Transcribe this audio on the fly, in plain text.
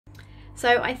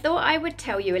So I thought I would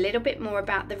tell you a little bit more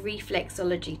about the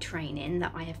reflexology training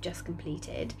that I have just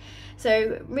completed.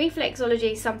 So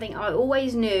reflexology is something I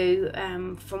always knew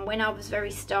from when I was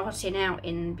very starting out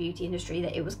in the beauty industry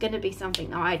that it was going to be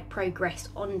something that I'd progressed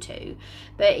onto,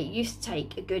 but it used to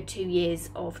take a good 2 years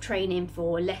of training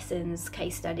for lessons,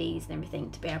 case studies and everything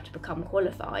to be able to become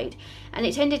qualified, and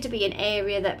it tended to be an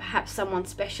area that perhaps someone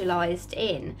specialised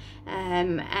in,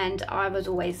 and I was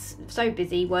always so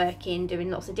busy working,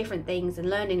 doing lots of different things and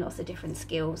learning lots of different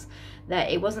skills that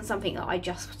it wasn't something that I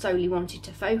just solely wanted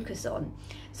to focus on.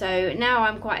 So now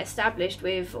I'm quite established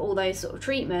with all those sort of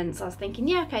treatments. I was thinking,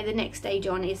 yeah, okay, the next stage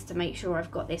on is to make sure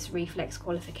I've got this reflex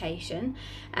qualification,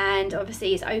 and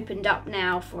obviously it's opened up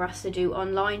now for us to do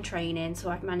online training. So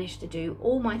I've managed to do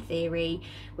all my theory,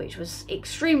 which was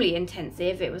extremely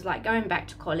intensive. It was like going back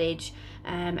to college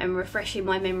and refreshing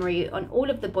my memory on all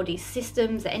of the body's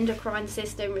systems, the endocrine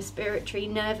system, respiratory,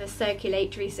 nervous,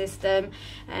 circulatory system,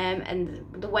 and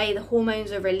the way the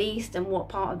hormones are released and what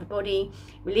part of the body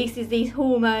releases these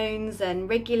hormones and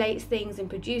regulates things and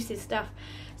produces stuff.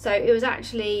 So it was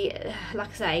actually, like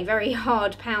I say, very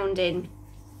hard pounding,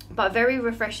 but very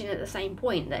refreshing at the same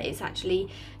point, that it's actually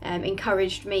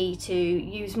encouraged me to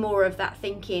use more of that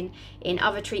thinking in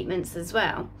other treatments as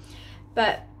well.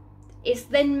 But it's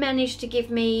then managed to give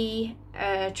me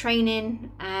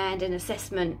training and an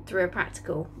assessment through a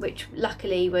practical, which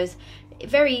luckily was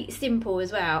very simple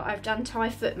as well. I've done Thai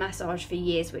foot massage for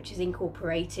years, which has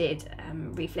incorporated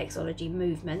reflexology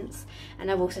movements,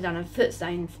 and I've also done a foot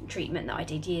zone treatment that I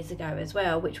did years ago as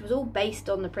well, which was all based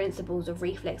on the principles of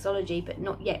reflexology but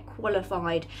not yet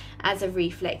qualified as a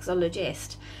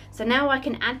reflexologist. So now I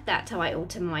can add that title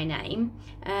to my name,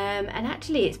 and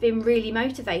actually it's been really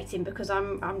motivating because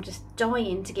I'm just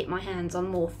dying to get my hands on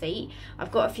more feet.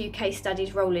 I've got a few case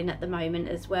studies rolling at the moment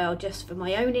as well, just for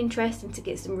my own interest and to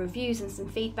get some reviews and some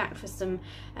feedback for some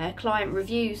client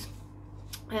reviews.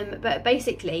 But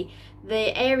basically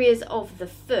the areas of the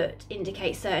foot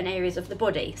indicate certain areas of the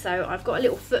body. So I've got a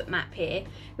little foot map here,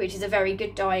 which is a very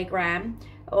good diagram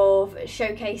of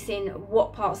showcasing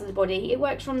what parts of the body. It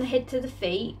works from the head to the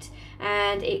feet,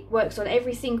 and it works on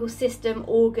every single system,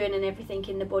 organ and everything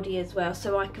in the body as well,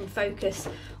 so I can focus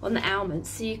on the ailments.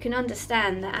 So you can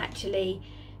understand that actually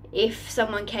if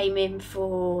someone came in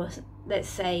for, let's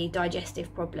say,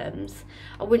 digestive problems,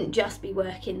 I wouldn't just be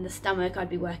working the stomach, I'd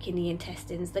be working the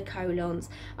intestines, the colons,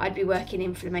 I'd be working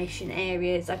inflammation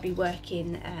areas, I'd be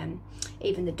working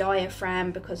even the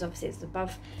diaphragm, because obviously it's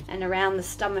above and around the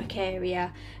stomach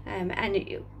area, and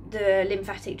the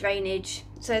lymphatic drainage.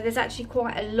 So there's actually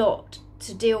quite a lot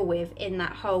to deal with in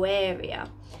that whole area.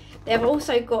 They've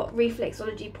also got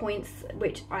reflexology points,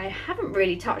 which I haven't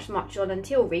really touched much on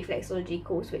until reflexology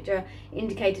course, which are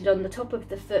indicated on the top of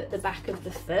the foot, the back of the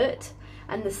foot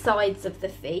and the sides of the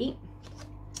feet.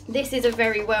 This is a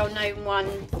very well-known one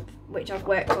which I've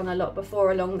worked on a lot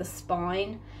before, along the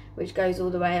spine, which goes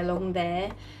all the way along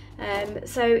there.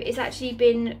 So it's actually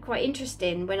been quite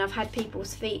interesting when I've had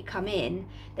people's feet come in.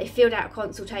 They filled out a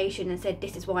consultation and said,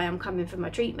 this is why I'm coming for my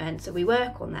treatment, so we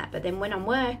work on that. But then when I'm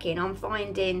working, I'm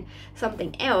finding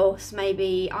something else,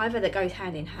 maybe either that goes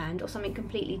hand in hand or something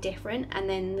completely different, and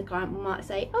then the client might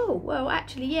say, oh well,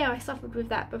 actually yeah, I suffered with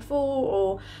that before,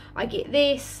 or I get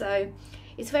this. So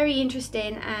it's very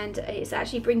interesting, and it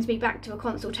actually brings me back to a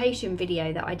consultation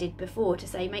video that I did before, to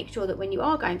say make sure that when you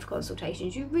are going for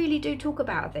consultations you really do talk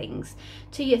about things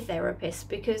to your therapist,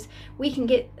 because we can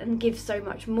get and give so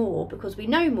much more because we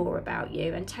know more about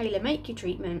you and tailor make your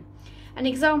treatment. An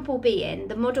example being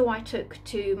the model I took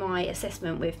to my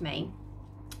assessment with me.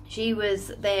 She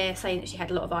was there saying that she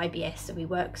had a lot of IBS, so we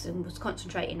worked and was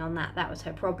concentrating on that. That was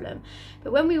her problem.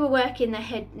 But when we were working the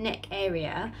head neck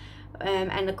area,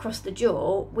 and across the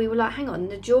jaw, we were like, hang on,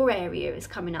 the jaw area is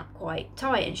coming up quite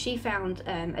tight, and she found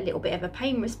a little bit of a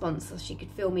pain response, so she could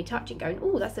feel me touching, going,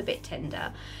 oh, that's a bit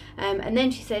tender. And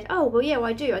then she said, oh well, yeah, well,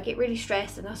 I do, I get really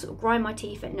stressed and I sort of grind my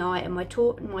teeth at night, and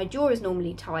my jaw is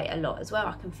normally tight a lot as well,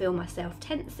 I can feel myself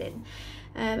tensing.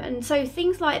 And so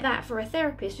things like that for a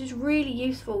therapist is really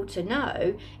useful to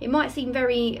know. It might seem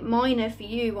very minor for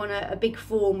you on a big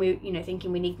form, you know,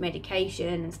 thinking we need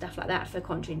medication and stuff like that for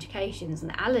contraindications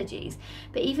and allergies,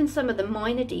 but even some of the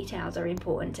minor details are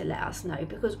important to let us know,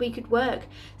 because we could work,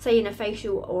 say, in a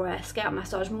facial or a scalp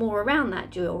massage more around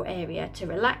that jaw area to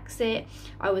relax it.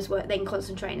 I was then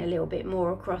concentrating a little bit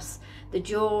more across the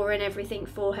jaw and everything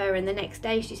for her, and the next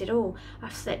day she said, oh,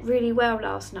 I've slept really well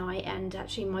last night, and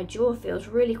actually my jaw feels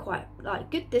really quite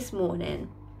like good this morning.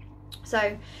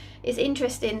 So it's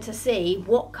interesting to see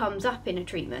what comes up in a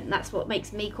treatment. That's what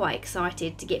makes me quite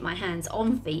excited to get my hands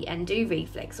on feet and do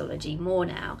reflexology more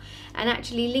now, and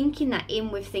actually linking that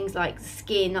in with things like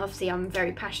skin. Obviously I'm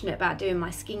very passionate about doing my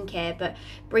skincare, but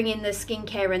bringing the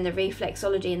skincare and the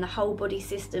reflexology and the whole body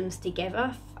systems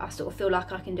together, I sort of feel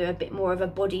like I can do a bit more of a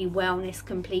body wellness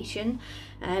completion,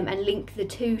 and link the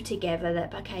two together,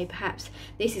 that okay, perhaps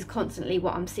this is constantly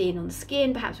what I'm seeing on the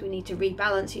skin, perhaps we need to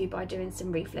rebalance you by doing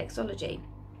some reflexology.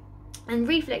 And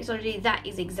reflexology, that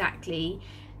is exactly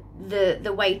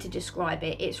the way to describe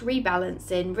it. It's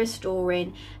rebalancing,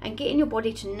 restoring, and getting your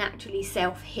body to naturally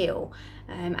self-heal.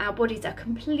 Our bodies are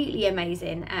completely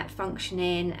amazing at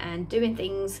functioning and doing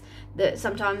things that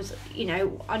sometimes, you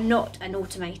know, are not an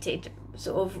automated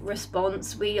sort of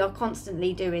response. We are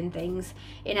constantly doing things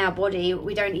in our body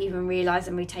we don't even realize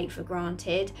and we take for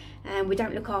granted, and we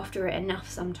don't look after it enough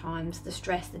sometimes. The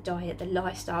stress, the diet, the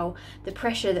lifestyle, the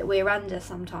pressure that we're under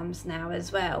sometimes now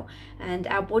as well, and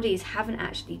our bodies haven't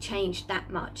actually changed that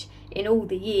much in all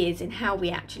the years in how we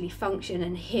actually function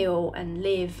and heal and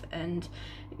live. And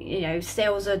you know,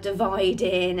 cells are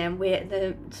dividing and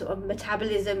the sort of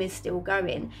metabolism is still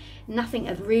going. Nothing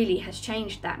really has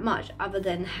changed that much other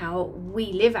than how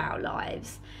we live our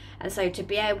lives. And so to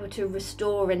be able to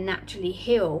restore and naturally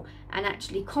heal and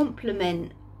actually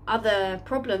complement other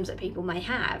problems that people may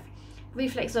have,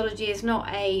 reflexology is not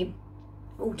a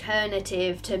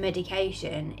alternative to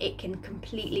medication. It can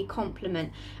completely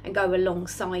complement and go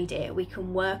alongside it. We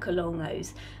can work along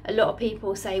those. A lot of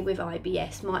people say with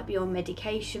IBS might be on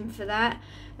medication for that,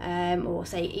 or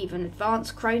say even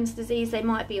advanced Crohn's disease, they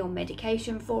might be on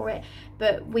medication for it,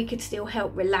 but we could still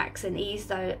help relax and ease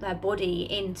their body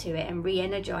into it and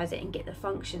re-energize it and get the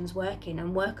functions working,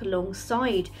 and work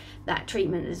alongside that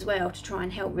treatment as well to try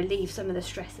and help relieve some of the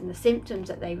stress and the symptoms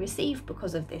that they receive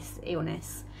because of this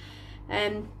illness.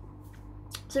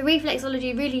 So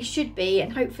reflexology really should be,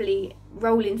 and hopefully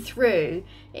rolling through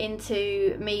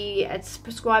into me as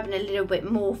prescribing a little bit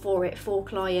more for it for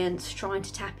clients, trying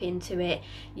to tap into it,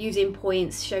 using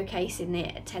points, showcasing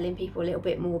it, telling people a little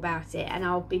bit more about it. And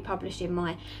I'll be publishing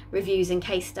my reviews and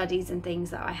case studies and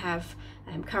things that I have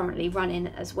currently running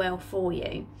as well for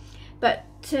you. But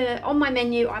on my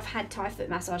menu, I've had Thai foot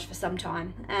massage for some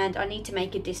time, and I need to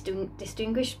make a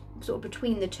distinguish sort of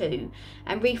between the two.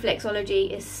 And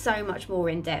reflexology is so much more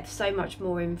in depth, so much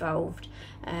more involved.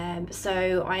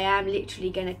 So I am literally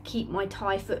going to keep my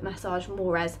Thai foot massage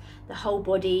more as the whole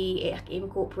body. It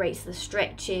incorporates the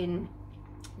stretching,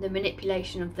 the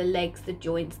manipulation of the legs, the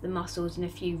joints, the muscles, and a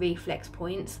few reflex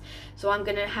points. So I'm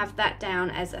going to have that down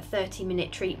as a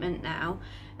 30-minute treatment now.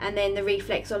 And then the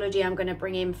reflexology I'm going to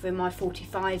bring in for my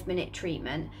 45-minute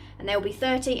treatment, and they'll be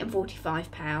 £30 and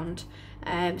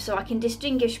 £45. So I can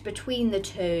distinguish between the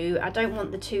two. I don't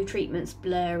want the two treatments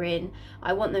blurring.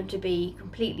 I want them to be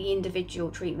completely individual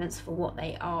treatments for what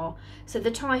they are. So the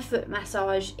Thai foot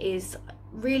massage is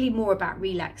really more about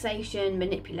relaxation,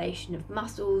 manipulation of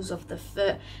muscles of the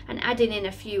foot, and adding in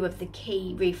a few of the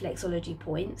key reflexology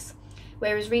points.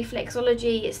 Whereas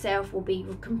reflexology itself will be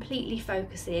completely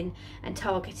focusing and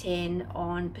targeting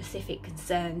on specific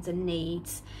concerns and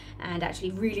needs, and actually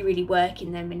really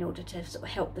working them in order to sort of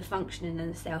help the functioning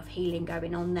and the self-healing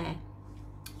going on there.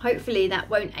 Hopefully that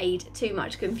won't aid too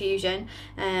much confusion,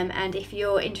 and if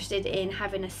you're interested in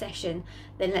having a session,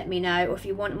 then let me know. Or if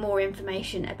you want more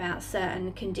information about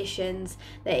certain conditions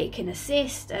that it can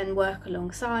assist and work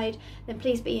alongside, then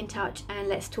please be in touch and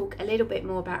let's talk a little bit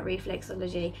more about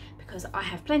reflexology, because I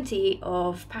have plenty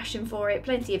of passion for it,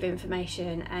 plenty of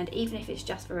information, and even if it's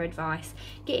just for advice,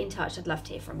 get in touch. I'd love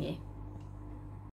to hear from you.